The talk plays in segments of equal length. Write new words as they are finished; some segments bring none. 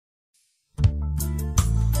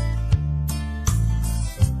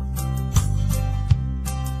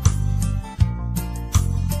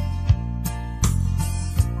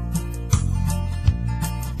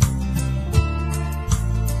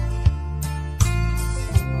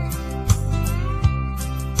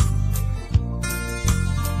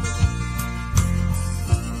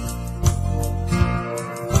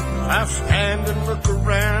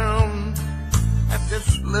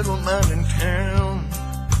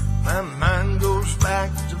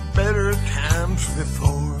once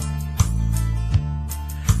before.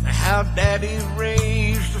 How Daddy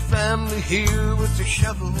raised a family here with a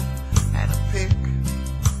shovel and a pick,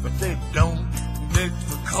 but they don't dig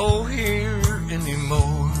for coal here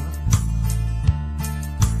anymore.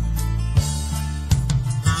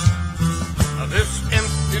 Now this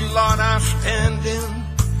empty lot I stand in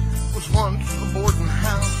was once a boarding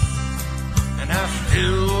house, and I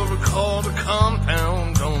still recall the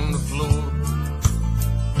compound on the floor.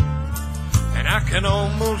 And I can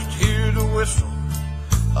almost hear the whistle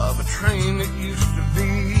of a train that used to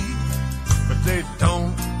be, but they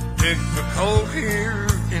don't dig for coal here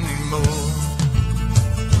anymore.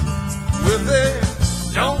 Well, they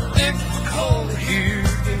don't dig for coal here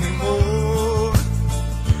anymore.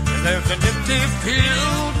 And there's an empty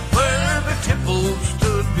field where the tipple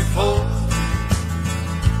stood before,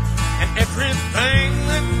 and everything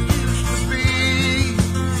that used to be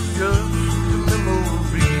just a memory.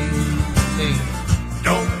 They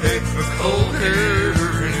don't dig for coal here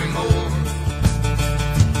anymore.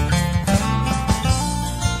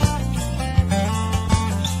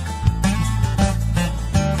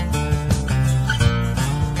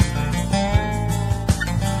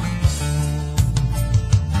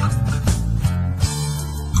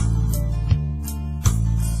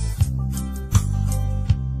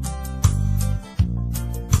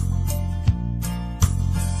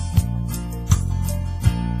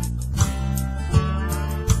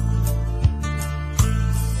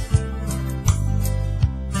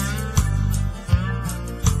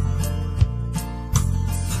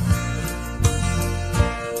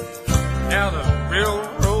 Now the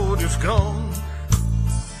railroad is gone,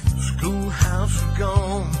 the schoolhouse is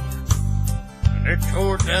gone, and they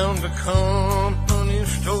tore down the company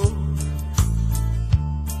store,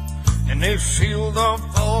 and they sealed off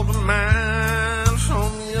all the mines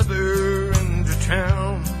on the other end of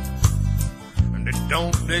town, and they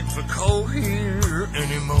don't dig for coal here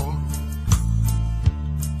anymore.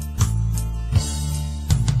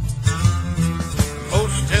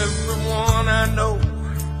 Most everyone I know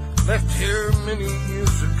left here many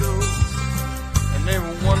years ago, and they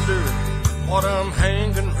wonder what I'm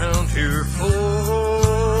hanging around here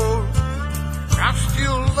for. I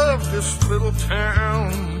still love this little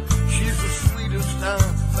town, she's the sweetest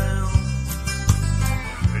I've found.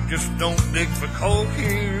 They just don't dig for coal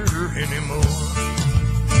here anymore.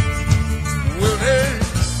 Well, they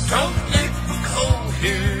don't dig for coal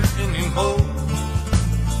here anymore.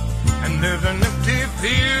 And there's an empty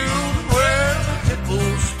field where the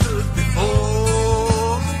tipple stood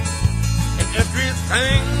before, and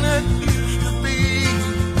everything that used to be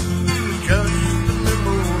is just a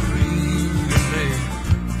memory. And they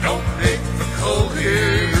don't dig for coal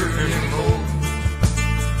here anymore.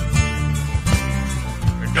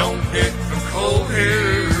 They don't dig for coal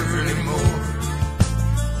here anymore.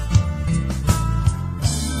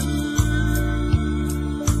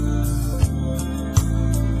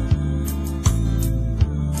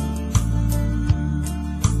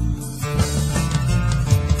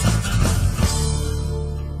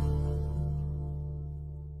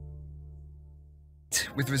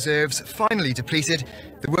 With reserves finally depleted,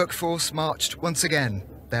 the workforce marched once again.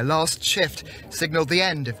 Their last shift signalled the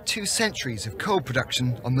end of 2 centuries of coal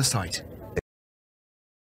production on the site.